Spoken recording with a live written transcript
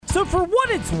So for what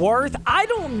it's worth, I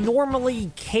don't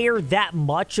normally care that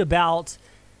much about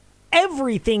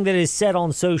everything that is said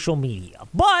on social media,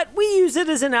 but we use it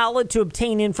as an outlet to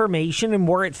obtain information, and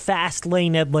we're at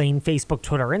Fastlane, Ed Lane, Facebook,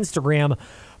 Twitter, Instagram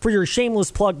for your shameless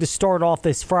plug to start off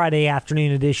this Friday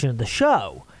afternoon edition of the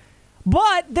show.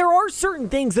 But there are certain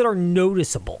things that are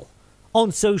noticeable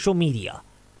on social media.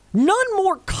 None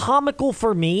more comical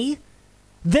for me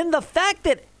than the fact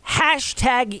that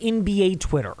hashtag NBA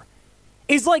Twitter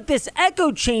is like this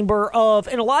echo chamber of,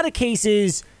 in a lot of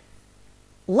cases,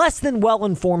 less than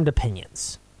well-informed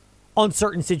opinions on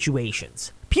certain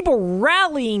situations. People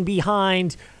rallying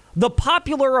behind the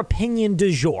popular opinion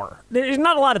du jour. There's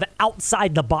not a lot of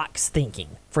outside-the-box thinking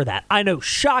for that. I know,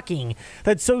 shocking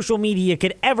that social media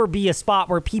could ever be a spot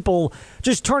where people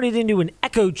just turn it into an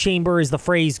echo chamber, as the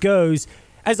phrase goes,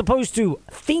 as opposed to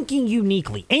thinking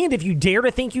uniquely. And if you dare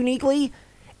to think uniquely,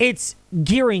 it's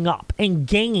gearing up and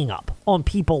ganging up on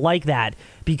people like that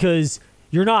because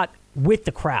you're not with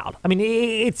the crowd. I mean,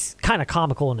 it's kind of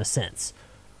comical in a sense.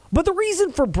 But the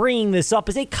reason for bringing this up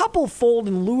is a couple fold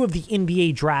in lieu of the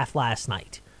NBA draft last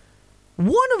night.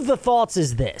 One of the thoughts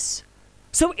is this.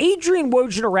 So Adrian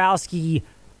Wojnarowski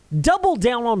doubled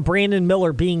down on Brandon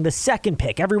Miller being the second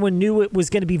pick. Everyone knew it was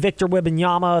going to be Victor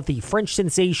Wembanyama, the French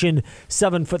sensation,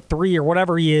 7'3" or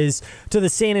whatever he is, to the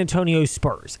San Antonio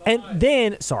Spurs. And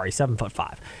then,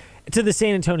 7'5", to the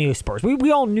San Antonio Spurs.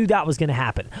 We all knew that was going to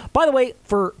happen. By the way,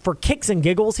 for kicks and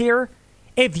giggles here,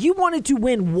 if you wanted to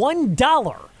win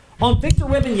 $1 on Victor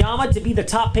Wembanyama to be the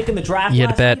top pick in the draft, you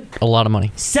had to bet a lot of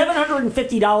money.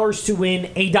 $750 to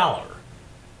win $1.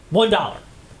 $1.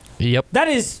 Yep. That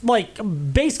is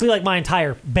basically like my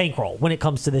entire bankroll when it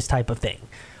comes to this type of thing.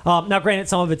 Now, granted,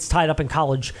 some of it's tied up in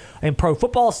college and pro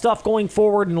football stuff going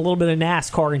forward and a little bit of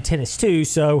NASCAR and tennis too.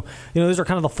 So, those are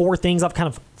kind of the four things I've kind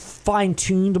of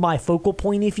fine-tuned my focal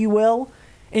point, if you will,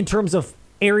 in terms of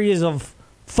areas of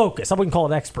focus. I wouldn't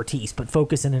call it expertise, but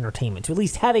focus and entertainment to at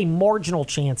least have a marginal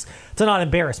chance to not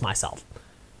embarrass myself.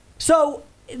 So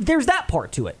there's that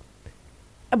part to it.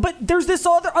 But there's this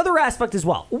other aspect as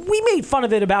well. We made fun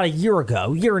of it about a year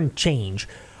and change,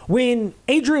 when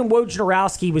Adrian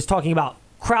Wojnarowski was talking about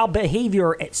crowd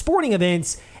behavior at sporting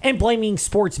events and blaming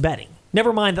sports betting.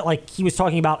 Never mind that he was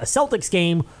talking about a Celtics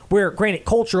game where, granted,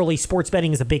 culturally, sports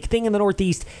betting is a big thing in the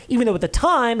Northeast, even though at the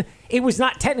time it was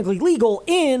not technically legal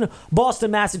in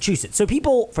Boston, Massachusetts. So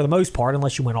people, for the most part,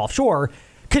 unless you went offshore,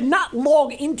 could not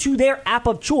log into their app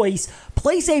of choice,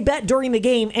 place a bet during the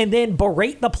game, and then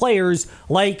berate the players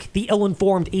like the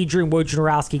ill-informed Adrian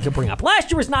Wojnarowski could bring up.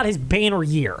 Last year was not his banner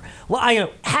year. Well, I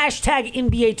know, hashtag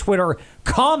NBA Twitter,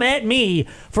 come at me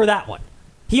for that one.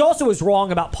 He also was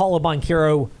wrong about Paolo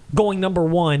Banchero going number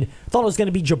one. Thought it was going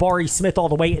to be Jabari Smith all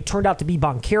the way. It turned out to be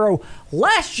Banchero.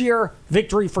 Last year,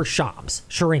 victory for Shams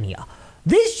Charania.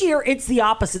 This year, it's the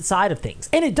opposite side of things.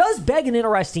 And it does beg an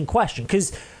interesting question,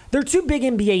 because there are two big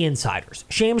NBA insiders,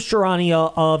 Shams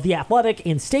Charania of The Athletic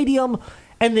and Stadium,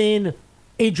 and then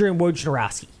Adrian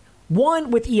Wojnarowski.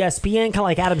 One with ESPN, kind of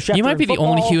like Adam Schefter. You might be the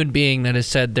only football. human being that has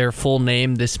said their full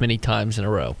name this many times in a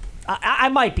row. I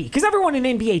might be, because everyone in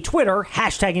NBA Twitter,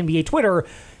 hashtag NBA Twitter,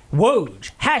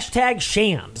 Woj, hashtag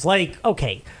Shams.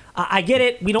 Okay, I get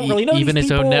it. We don't really know even these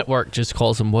his people. own network just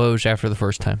calls him Woj after the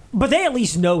first time. But they at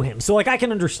least know him, so I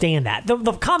can understand that.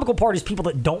 The comical part is people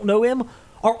that don't know him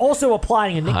are also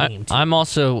applying a nickname to him. I'm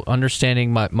also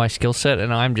understanding my skill set,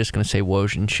 and I'm just going to say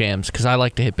Woj and Shams because I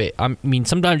like to hit base. I mean,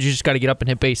 sometimes you just got to get up and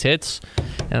hit base hits,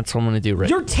 and that's what I'm going to do right.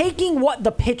 You're taking what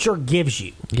the pitcher gives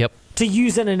you. Yep. To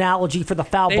use an analogy for the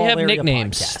foul ball area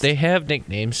podcast. They have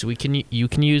nicknames. You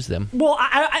can use them. Well,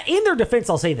 in their defense,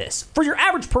 I'll say this. For your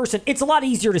average person, it's a lot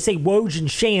easier to say Woj and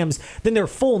Shams than their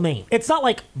full name. It's not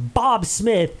like Bob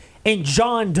Smith and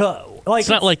John Doe. It's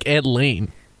not like Ed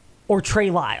Lane. Or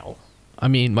Trey Lyle. I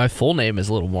mean, my full name is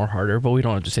a little more harder, but we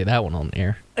don't have to say that one on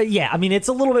air. Yeah, I mean, it's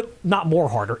a little bit not more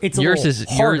harder. It's a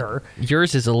little harder.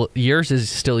 Yours is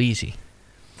still easy.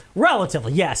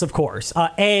 Relatively, yes, of course.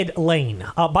 Ed Lane.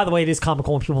 By the way, it is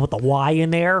comical when people put the Y in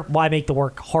there. Why make the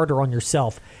work harder on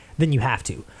yourself than you have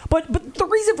to? But the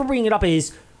reason for bringing it up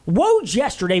is Woj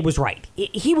yesterday was right.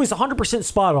 He was 100%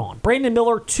 spot on. Brandon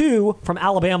Miller, 2 from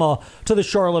Alabama to the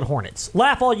Charlotte Hornets.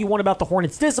 Laugh all you want about the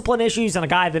Hornets' discipline issues and a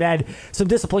guy that had some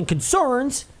discipline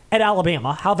concerns at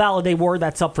Alabama. How valid they were,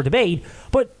 that's up for debate.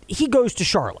 But he goes to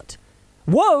Charlotte.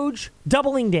 Woj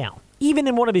doubling down. Even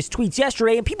in one of his tweets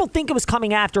yesterday, and people think it was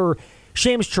coming after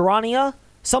Shams Charania.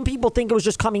 Some people think it was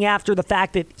just coming after the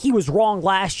fact that he was wrong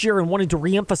last year and wanted to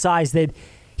reemphasize that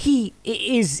he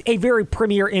is a very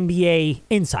premier NBA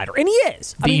insider, and he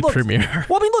is. Premier.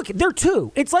 Well, look, they're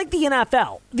two. It's like the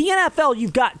NFL. The NFL,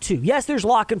 you've got two. Yes, there's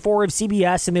Lock and Four of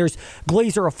CBS, and there's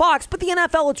Glazer of Fox, but the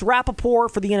NFL, it's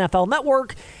Rappaport for the NFL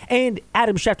Network and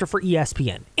Adam Schefter for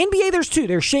ESPN. NBA, there's two.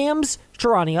 There's Shams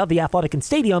Charania of The Athletic and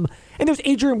Stadium, and there's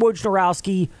Adrian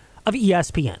Wojnarowski of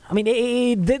ESPN.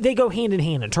 They go hand in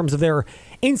hand in terms of their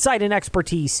insight and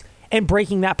expertise and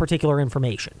breaking that particular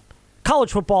information.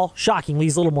 College football, shockingly,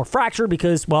 is a little more fractured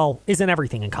because, well, isn't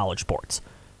everything in college sports.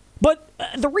 But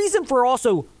the reason for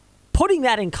also putting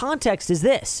that in context is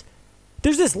this.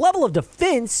 There's this level of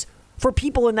defense for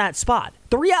people in that spot.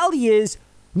 The reality is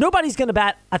nobody's going to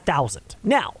bat 1,000.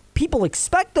 Now, people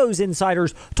expect those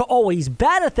insiders to always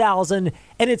bat 1,000,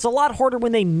 and it's a lot harder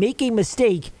when they make a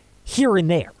mistake here and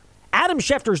there. Adam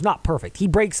Schefter's not perfect. He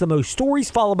breaks the most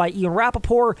stories, followed by Ian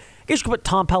Rappaport. I guess you could put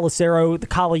Tom Pelissero, the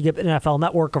colleague of NFL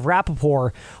Network of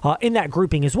Rappaport, in that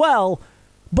grouping as well.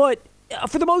 But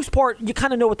for the most part, you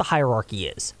kind of know what the hierarchy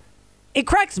is. It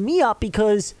cracks me up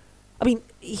because,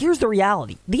 here's the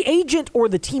reality. The agent or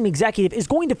the team executive is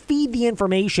going to feed the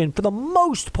information, for the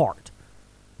most part,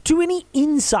 to any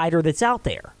insider that's out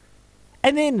there.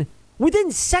 And then,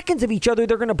 within seconds of each other,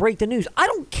 they're going to break the news. I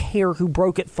don't care who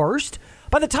broke it first.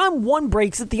 By the time one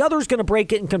breaks it, the other's going to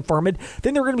break it and confirm it.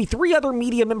 Then there are going to be 3 other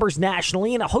media members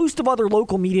nationally and a host of other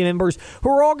local media members who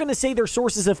are all going to say their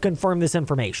sources have confirmed this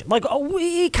information.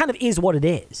 It kind of is what it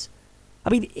is.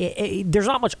 There's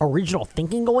not much original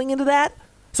thinking going into that,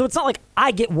 so it's not like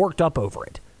I get worked up over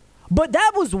it. But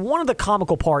that was one of the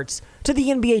comical parts to the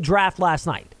NBA draft last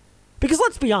night. Because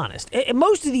let's be honest,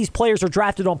 most of these players are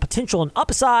drafted on potential and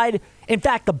upside. In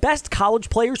fact, the best college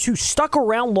players who stuck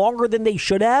around longer than they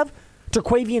should have,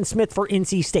 Terquavion Smith for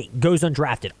NC State goes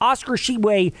undrafted. Oscar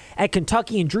Tshiebwe at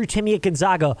Kentucky and Drew Timme at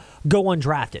Gonzaga go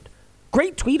undrafted.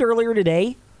 Great tweet earlier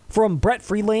today from Brett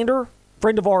Friedlander,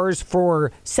 friend of ours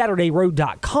for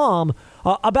SaturdayRoad.com,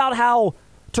 about how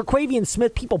Terquavion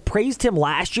Smith, people praised him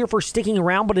last year for sticking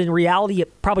around, but in reality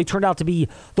it probably turned out to be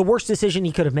the worst decision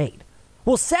he could have made.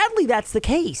 Well, sadly, that's the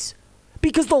case.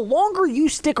 Because the longer you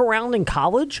stick around in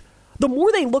college, the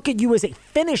more they look at you as a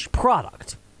finished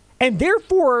product. And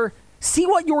therefore, see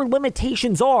what your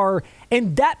limitations are,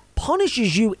 and that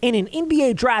punishes you in an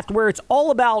NBA draft where it's all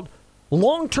about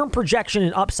long-term projection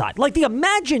and upside. Like, the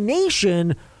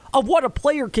imagination of what a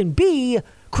player can be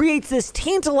creates this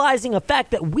tantalizing effect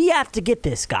that we have to get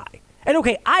this guy. And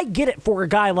okay, I get it for a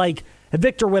guy like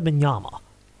Victor Wembanyama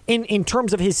in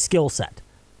terms of his skill set.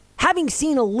 Having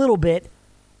seen a little bit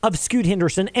of Scoot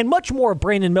Henderson and much more of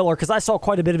Brandon Miller, because I saw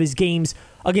quite a bit of his games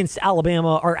against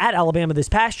Alabama or at Alabama this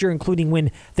past year, including when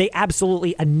they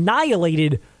absolutely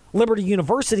annihilated Liberty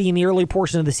University in the early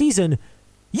portion of the season.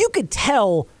 You could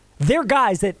tell they're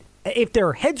guys that if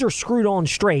their heads are screwed on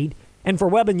straight, and for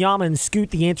Wembanyama and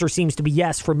Scoot, the answer seems to be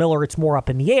yes. For Miller, it's more up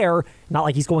in the air. Not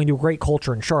like he's going to a great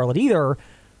culture in Charlotte either.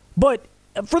 But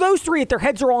for those three, if their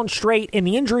heads are on straight and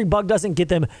the injury bug doesn't get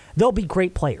them, they'll be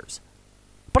great players.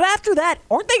 But after that,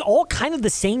 aren't they all kind of the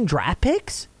same draft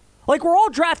picks? Like, we're all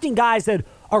drafting guys that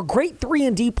are great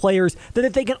 3-and-D players that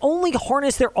if they can only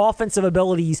harness their offensive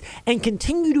abilities and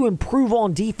continue to improve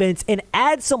on defense and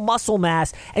add some muscle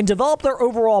mass and develop their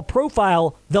overall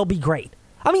profile, they'll be great.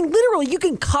 Literally, you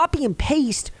can copy and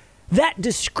paste that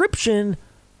description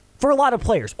for a lot of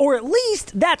players. Or at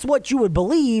least that's what you would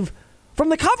believe from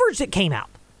the coverage that came out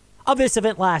of this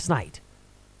event last night.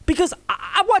 Because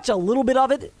I watched a little bit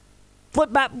of it,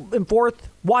 flip back and forth,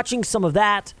 watching some of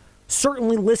that,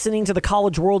 certainly listening to the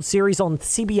College World Series on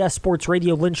CBS Sports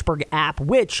Radio Lynchburg app,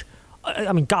 which,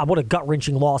 God, what a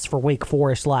gut-wrenching loss for Wake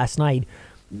Forest last night.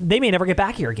 They may never get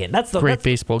back here again. That's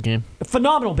baseball game.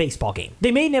 Phenomenal baseball game.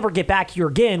 They may never get back here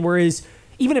again, whereas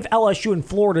even if LSU and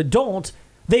Florida don't,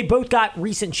 they both got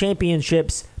recent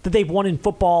championships that they've won in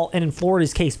football and in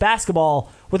Florida's case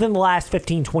basketball within the last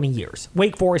 15, 20 years.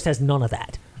 Wake Forest has none of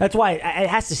that. That's why it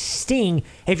has to sting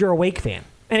if you're a Wake fan.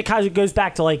 And it kind of goes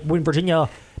back to like when Virginia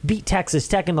beat Texas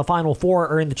Tech in the Final Four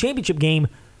or in the championship game,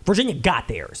 Virginia got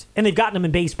theirs. And they've gotten them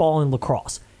in baseball and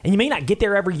lacrosse. And you may not get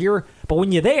there every year, but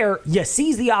when you're there, you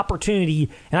seize the opportunity.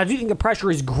 And I do think the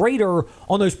pressure is greater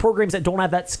on those programs that don't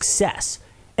have that success.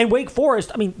 And Wake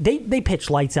Forest, they pitched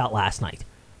lights out last night.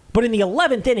 But in the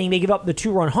 11th inning, they give up the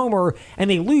 2-run homer, and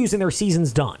they lose, and their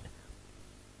season's done.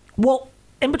 Well,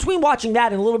 in between watching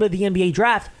that and a little bit of the NBA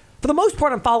draft, for the most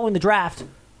part, I'm following the draft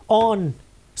on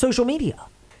social media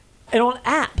and on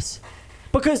apps.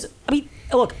 Because,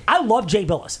 look, I love Jay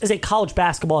Billis as a college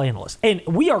basketball analyst, and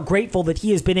we are grateful that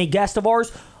he has been a guest of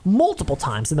ours multiple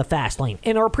times in the Fast Lane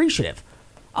and are appreciative.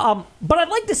 But I'd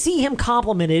like to see him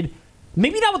complimented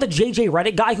Maybe not with a JJ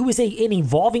Redick guy who is an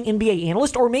evolving NBA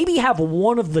analyst, or maybe have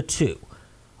one of the two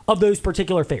of those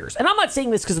particular figures. And I'm not saying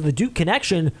this because of the Duke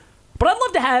connection, but I'd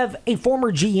love to have a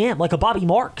former GM like a Bobby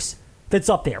Marks that's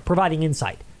up there providing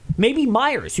insight. Maybe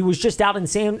Myers, who was just out in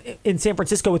San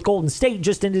Francisco with Golden State,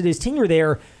 just ended his tenure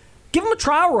there. Give him a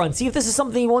trial run, see if this is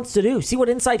something he wants to do, see what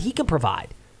insight he can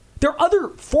provide. There are other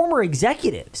former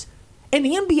executives. And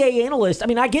the NBA analyst, I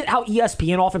mean, I get how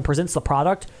ESPN often presents the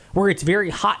product where it's very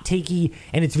hot takey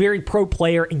and it's very pro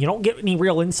player and you don't get any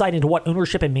real insight into what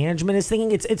ownership and management is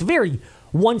thinking. It's very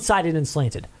one-sided and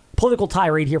slanted. Political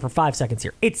tirade here for 5 seconds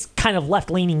here. It's kind of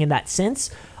left-leaning in that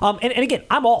sense. And again,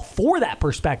 I'm all for that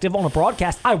perspective on a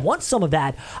broadcast. I want some of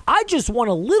that. I just want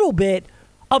a little bit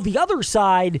of the other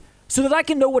side so that I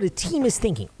can know what a team is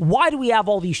thinking. Why do we have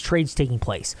all these trades taking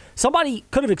place? Somebody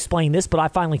could have explained this, but I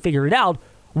finally figured it out.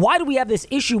 Why do we have this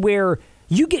issue where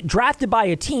you get drafted by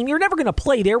a team, you're never going to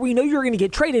play there, we know you're going to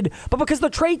get traded, but because the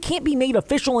trade can't be made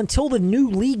official until the new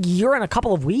league year in a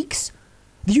couple of weeks,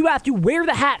 you have to wear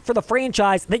the hat for the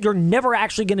franchise that you're never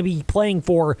actually going to be playing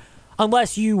for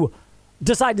unless you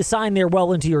decide to sign there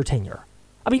well into your tenure.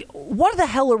 I mean, what the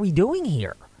hell are we doing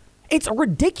here? It's a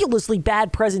ridiculously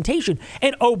bad presentation.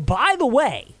 And oh, by the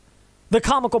way, the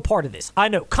comical part of this, I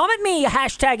know, come at me,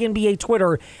 hashtag NBA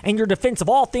Twitter, and your defense of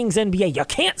all things NBA. You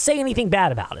can't say anything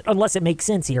bad about it unless it makes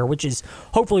sense here, which is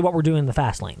hopefully what we're doing in the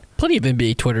fast lane. Plenty of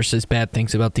NBA Twitter says bad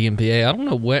things about the NBA. I don't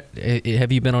know what.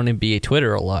 Have you been on NBA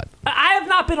Twitter a lot? I have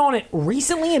not been on it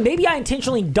recently, and maybe I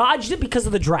intentionally dodged it because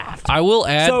of the draft. I will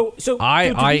add. So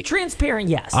to be transparent,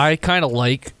 yes. I kind of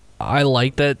like. I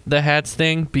like that the hats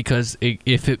thing because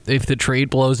if the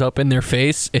trade blows up in their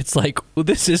face, it's like, well,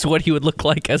 this is what he would look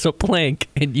like as a blank,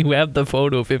 and you have the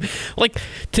photo of him. Like,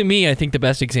 to me, I think the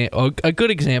best example, a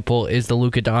good example, is the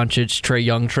Luka Doncic Trae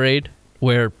Young trade,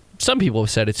 where some people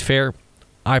have said it's fair.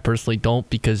 I personally don't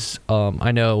because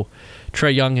I know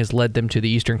Trae Young has led them to the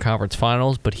Eastern Conference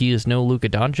Finals, but he is no Luka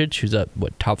Doncic, who's a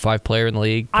top 5 player in the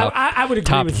league. I would agree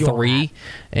top with you on 3, that.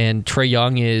 And Trae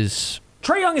Young is.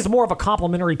 Trae Young is more of a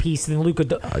complimentary piece than Luka.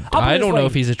 I don't know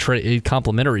if he's a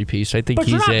complimentary piece. I think but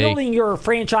he's you're not building your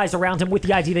franchise around him with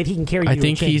the idea that he can carry you to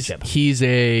a championship. He's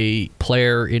a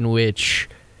player in which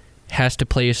has to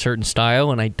play a certain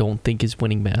style, and I don't think is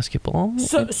winning basketball.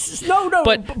 No.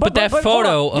 But that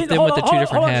photo of them with the two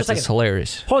different hats is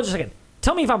hilarious. Hold on just a second.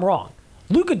 Tell me if I'm wrong.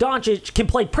 Luka Doncic can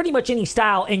play pretty much any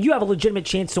style, and you have a legitimate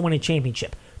chance to win a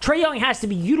championship. Trae Young has to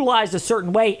be utilized a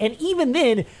certain way, and even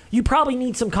then, you probably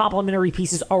need some complementary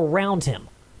pieces around him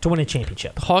to win a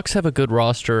championship. The Hawks have a good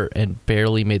roster and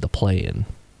barely made the play-in.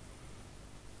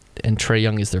 And Trae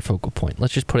Young is their focal point.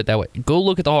 Let's just put it that way. Go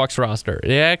look at the Hawks roster.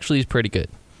 It actually is pretty good.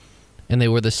 And they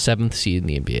were the 7th seed in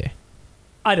the NBA.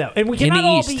 I know. And we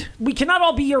cannot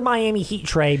all be your Miami Heat,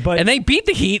 Trey, but and they beat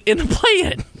the Heat in the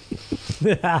play-in.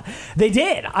 They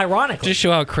did, ironically. Just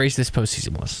show how crazy this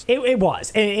postseason was. It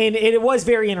was, and it was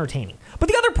very entertaining. But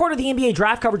the other part of the NBA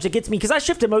draft coverage that gets me, because I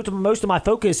shifted most of my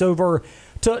focus over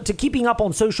to keeping up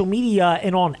on social media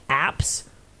and on apps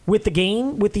with the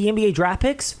game, with the NBA draft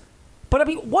picks. But I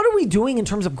mean, what are we doing in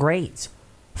terms of grades?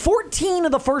 14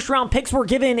 of the first-round picks were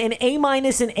given an A-,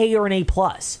 an A, or an A+.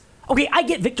 Okay, I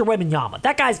get Victor Wembanyama.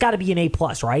 That guy's got to be an A+,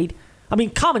 right? I mean,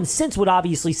 common sense would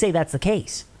obviously say that's the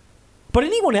case. But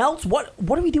anyone else, what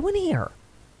are we doing here?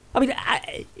 I mean,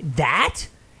 that?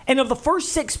 And of the first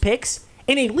 6 picks,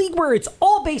 in a league where it's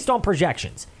all based on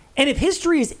projections, and if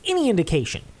history is any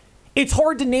indication, it's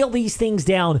hard to nail these things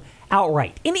down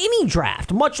outright. In any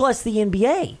draft, much less the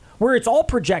NBA, where it's all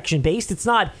projection-based, it's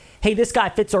not, hey, this guy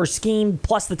fits our scheme,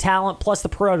 plus the talent, plus the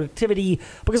productivity,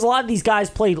 because a lot of these guys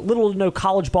played little to no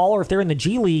college ball, or if they're in the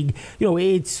G League,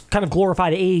 it's kind of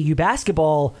glorified AAU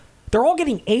basketball. They're all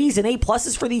getting A's and A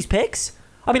pluses for these picks.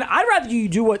 I mean, I'd rather you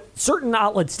do what certain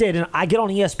outlets did, and I get on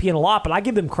ESPN a lot, but I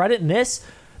give them credit in this.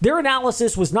 Their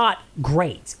analysis was not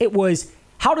great. It was,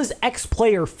 how does X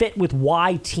player fit with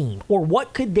Y team? Or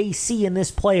what could they see in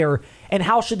this player, and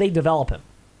how should they develop him?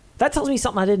 That tells me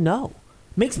something I didn't know.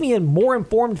 Makes me a more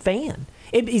informed fan.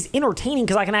 It is entertaining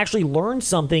because I can actually learn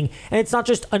something, and it's not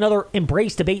just another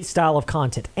embrace debate style of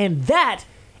content. And that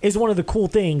is one of the cool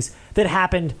things that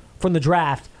happened from the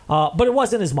draft. But it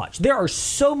wasn't as much. There are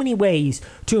so many ways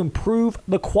to improve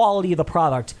the quality of the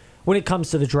product when it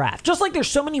comes to the draft. Just like there's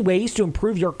so many ways to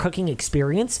improve your cooking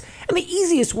experience. And the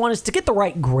easiest one is to get the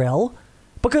right grill.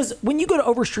 Because when you go to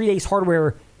Overstreet Ace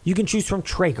Hardware, you can choose from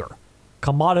Traeger,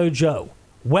 Kamado Joe,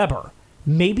 Weber,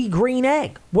 maybe Green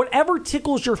Egg. Whatever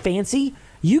tickles your fancy,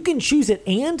 you can choose it.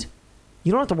 And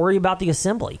you don't have to worry about the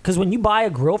assembly. Because when you buy a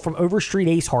grill from Overstreet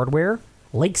Ace Hardware,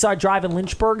 Lakeside Drive in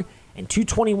Lynchburg, and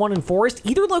 221 in Forest,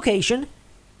 either location,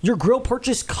 your grill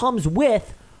purchase comes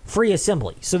with free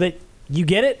assembly so that you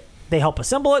get it, they help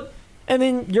assemble it, and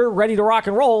then you're ready to rock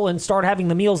and roll and start having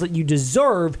the meals that you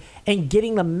deserve and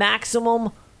getting the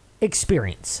maximum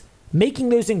experience, making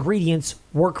those ingredients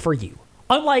work for you.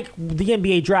 Unlike the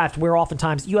NBA draft, where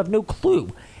oftentimes you have no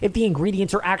clue if the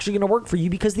ingredients are actually going to work for you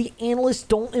because the analysts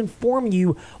don't inform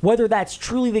you whether that's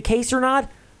truly the case or not.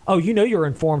 Oh, you know you're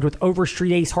informed with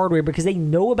Overstreet Ace Hardware because they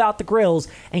know about the grills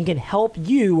and can help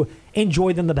you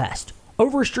enjoy them the best.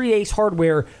 Overstreet Ace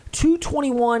Hardware,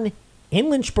 221 in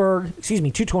Lynchburg,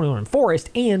 221 in Forest,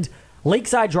 and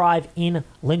Lakeside Drive in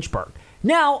Lynchburg.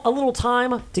 Now, a little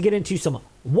time to get into some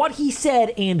what he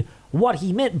said and what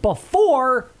he meant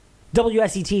before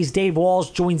WSET's Dave Walls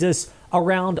joins us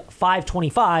around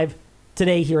 5:25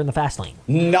 today here in the Fast Lane.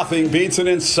 Nothing beats an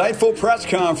insightful press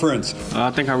conference. I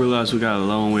think I realized we got a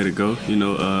long way to go.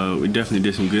 We definitely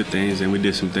did some good things, and we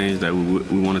did some things that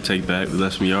we want to take back. We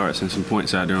left some yards and some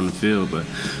points out there on the field, but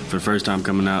for the first time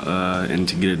coming out and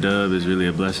to get a dub is really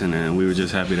a blessing, and we were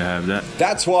just happy to have that.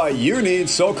 That's why you need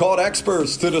so-called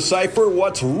experts to decipher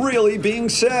what's really being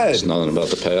said. It's nothing about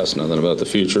the past, nothing about the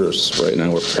future. Right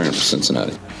now we're preparing for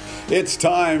Cincinnati. It's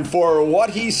time for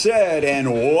what he said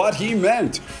and what he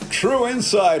meant. True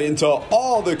insight into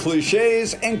all the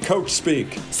cliches and coach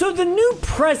speak. So the new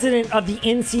president of the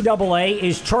NCAA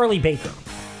is Charlie Baker.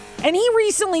 And he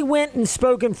recently went and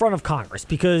spoke in front of Congress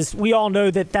because we all know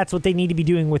that that's what they need to be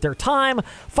doing with their time,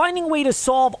 finding a way to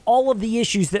solve all of the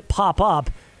issues that pop up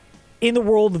in the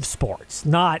world of sports,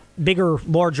 not bigger,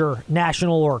 larger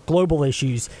national or global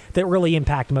issues that really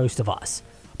impact most of us.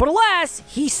 But alas,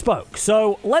 he spoke.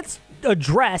 So let's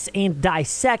address and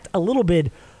dissect a little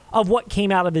bit of what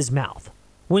came out of his mouth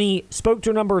when he spoke to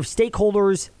a number of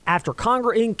stakeholders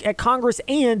at Congress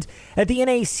and at the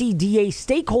NACDA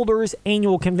Stakeholders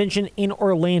Annual Convention in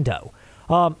Orlando,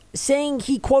 saying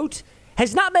he, quote,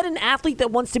 has not met an athlete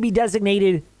that wants to be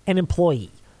designated an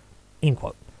employee, end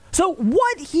quote. So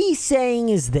what he's saying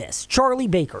is this: Charlie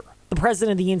Baker, the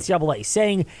president of the NCAA,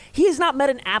 saying he has not met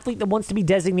an athlete that wants to be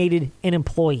designated an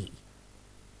employee.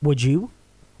 Would you?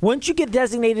 Once you get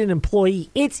designated an employee,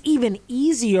 it's even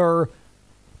easier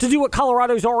to do what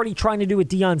Colorado's already trying to do with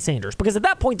Deion Sanders, because at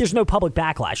that point, there's no public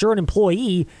backlash. You're an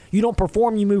employee. You don't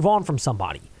perform, you move on from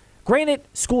somebody. Granted,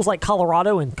 schools like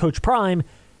Colorado and Coach Prime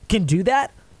can do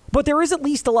that, but there is at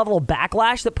least a level of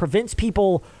backlash that prevents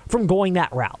people from going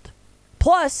that route.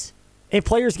 Plus, if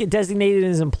players get designated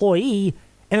as an employee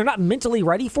and they're not mentally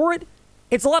ready for it,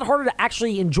 it's a lot harder to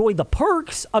actually enjoy the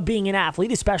perks of being an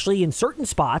athlete, especially in certain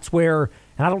spots where,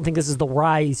 and I don't think this is the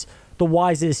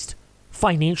wisest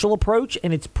financial approach,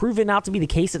 and it's proven out to be the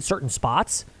case at certain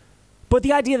spots. But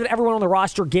the idea that everyone on the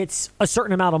roster gets a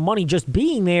certain amount of money just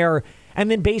being there,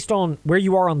 and then based on where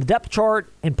you are on the depth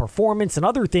chart and performance and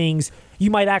other things,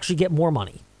 you might actually get more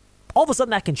money. All of a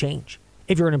sudden that can change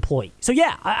if you're an employee. So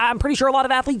yeah, I'm pretty sure a lot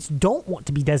of athletes don't want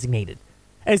to be designated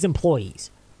as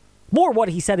employees. More what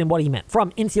he said and what he meant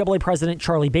from NCAA President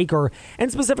Charlie Baker, and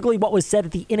specifically what was said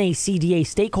at the NACDA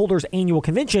Stakeholders Annual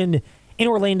Convention in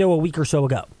Orlando a week or so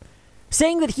ago,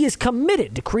 saying that he is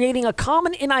committed to creating a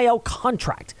common NIL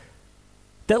contract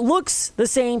that looks the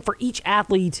same for each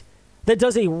athlete, that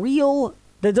does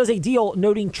a deal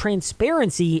noting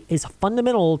transparency is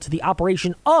fundamental to the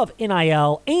operation of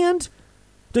NIL, and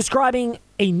describing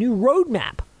a new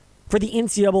roadmap for the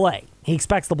NCAA. He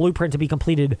expects the blueprint to be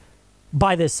completed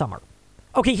by this summer.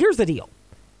 Okay, here's the deal.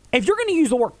 If you're going to use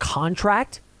the word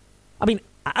contract, I mean,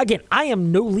 again, I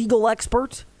am no legal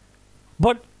expert,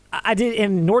 but I did,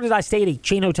 and nor did I stay at a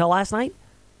chain hotel last night.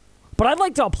 But I'd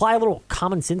like to apply a little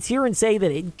common sense here and say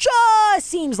that it just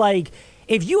seems like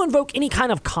if you invoke any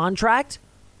kind of contract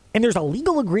and there's a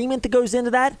legal agreement that goes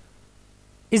into that,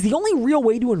 is the only real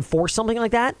way to enforce something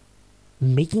like that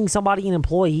making somebody an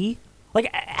employee? Like,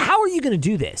 how are you going to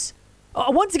do this?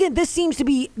 Once again, this seems to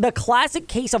be the classic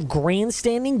case of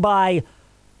grandstanding by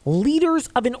leaders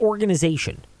of an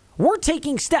organization. We're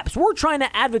taking steps. We're trying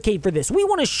to advocate for this. We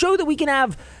want to show that we can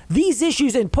have these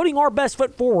issues and putting our best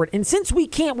foot forward. And since we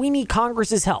can't, we need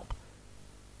Congress's help.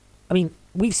 I mean,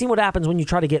 we've seen what happens when you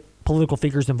try to get political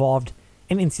figures involved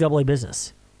in NCAA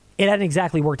business. It hadn't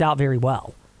exactly worked out very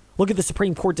well. Look at the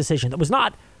Supreme Court decision that was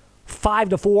not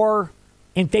 5-4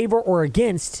 in favor or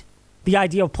against the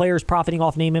idea of players profiting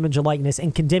off name, image, and likeness,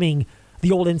 and condemning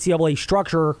the old NCAA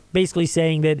structure, basically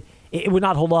saying that it would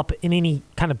not hold up in any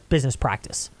kind of business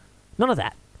practice. None of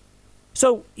that.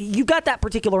 So you've got that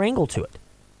particular angle to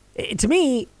it. To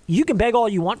me, you can beg all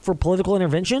you want for political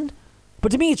intervention,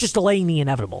 but to me, it's just delaying the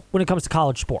inevitable when it comes to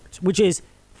college sports, which is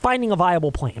finding a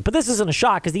viable plan. But this isn't a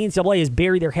shock because the NCAA has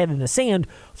buried their head in the sand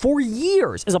for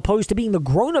years. As opposed to being the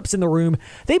grown-ups in the room,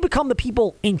 they become the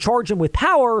people in charge and with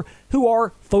power who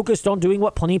are focused on doing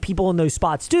what plenty of people in those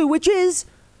spots do, which is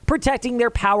protecting their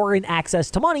power and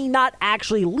access to money, not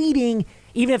actually leading,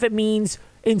 even if it means,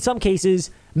 in some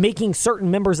cases, making certain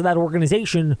members of that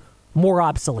organization more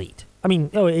obsolete. I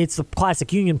mean, it's the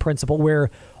classic union principle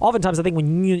where oftentimes I think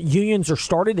when unions are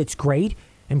started, it's great.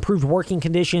 Improved working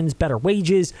conditions, better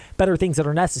wages, better things that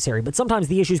are necessary. But sometimes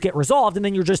the issues get resolved and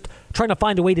then you're just trying to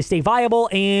find a way to stay viable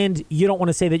and you don't want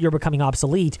to say that you're becoming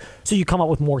obsolete, so you come up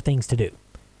with more things to do.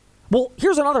 Well,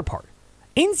 here's another part.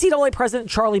 NCAA President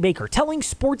Charlie Baker telling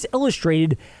Sports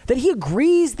Illustrated that he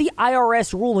agrees the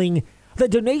IRS ruling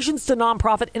that donations to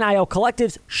nonprofit NIL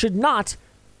collectives should not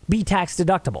be tax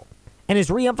deductible, and has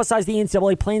reemphasized the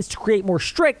NCAA plans to create more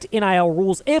strict NIL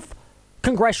rules if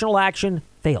congressional action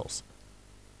fails.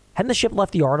 Hadn't the ship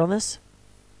left the yard on this?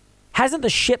 Hasn't the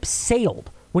ship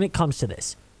sailed when it comes to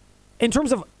this? In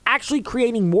terms of actually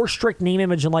creating more strict name,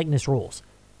 image, and likeness rules.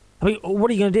 I mean,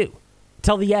 what are you going to do?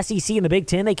 Tell the SEC and the Big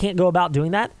Ten they can't go about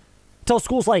doing that? Tell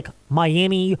schools like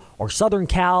Miami or Southern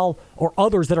Cal or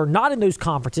others that are not in those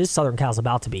conferences, Southern Cal's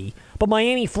about to be, but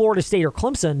Miami, Florida State, or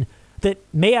Clemson that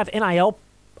may have NIL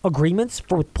agreements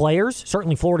for players,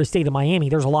 certainly Florida State and Miami,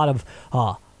 there's a lot of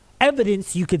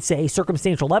evidence, you could say,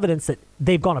 circumstantial evidence that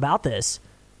they've gone about this,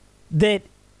 that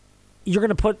you're going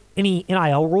to put any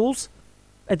NIL rules.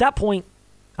 At that point,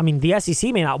 I mean, the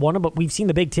SEC may not want them, but we've seen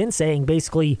the Big Ten saying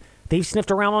basically they've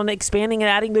sniffed around on expanding and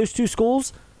adding those two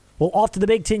schools. Well, off to the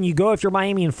Big Ten you go if you're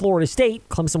Miami and Florida State.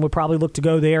 Clemson would probably look to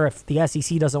go there if the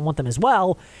SEC doesn't want them as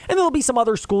well. And there'll be some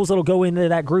other schools that'll go into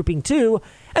that grouping too.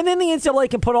 And then the NCAA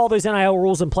can put all those NIL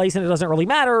rules in place and it doesn't really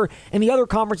matter. And the other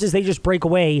conferences, they just break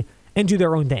away and do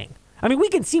their own thing. I mean, we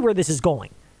can see where this is going.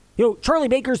 You know, Charlie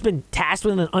Baker's been tasked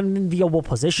with an unenviable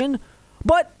position,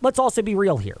 but let's also be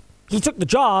real here. He took the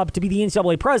job to be the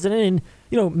NCAA president, and,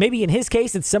 you know, maybe in his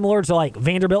case it's similar to like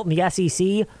Vanderbilt and the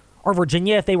SEC or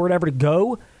Virginia if they were ever to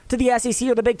go to the SEC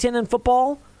or the Big Ten in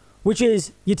football, which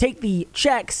is you take the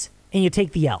checks and you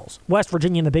take the L's. West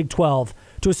Virginia and the Big 12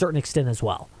 to a certain extent as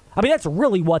well. I mean, that's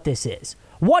really what this is.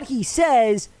 What he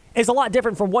says is a lot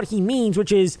different from what he means,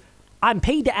 which is I'm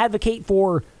paid to advocate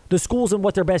for the schools and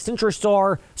what their best interests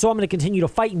are, so I'm going to continue to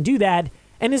fight and do that.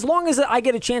 And as long as I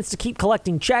get a chance to keep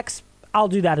collecting checks, I'll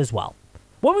do that as well.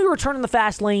 When we return in the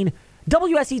fast lane,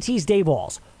 WSET's Dave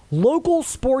Walls, local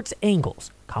sports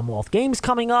angles, Commonwealth Games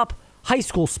coming up, high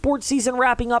school sports season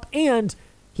wrapping up, and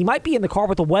he might be in the car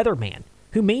with a weatherman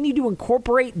who may need to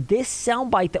incorporate this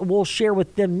soundbite that we'll share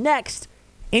with them next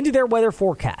into their weather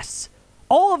forecasts.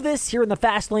 All of this here in the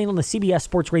fast lane on the CBS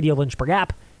Sports Radio Lynchburg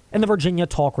app and the Virginia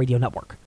Talk Radio Network.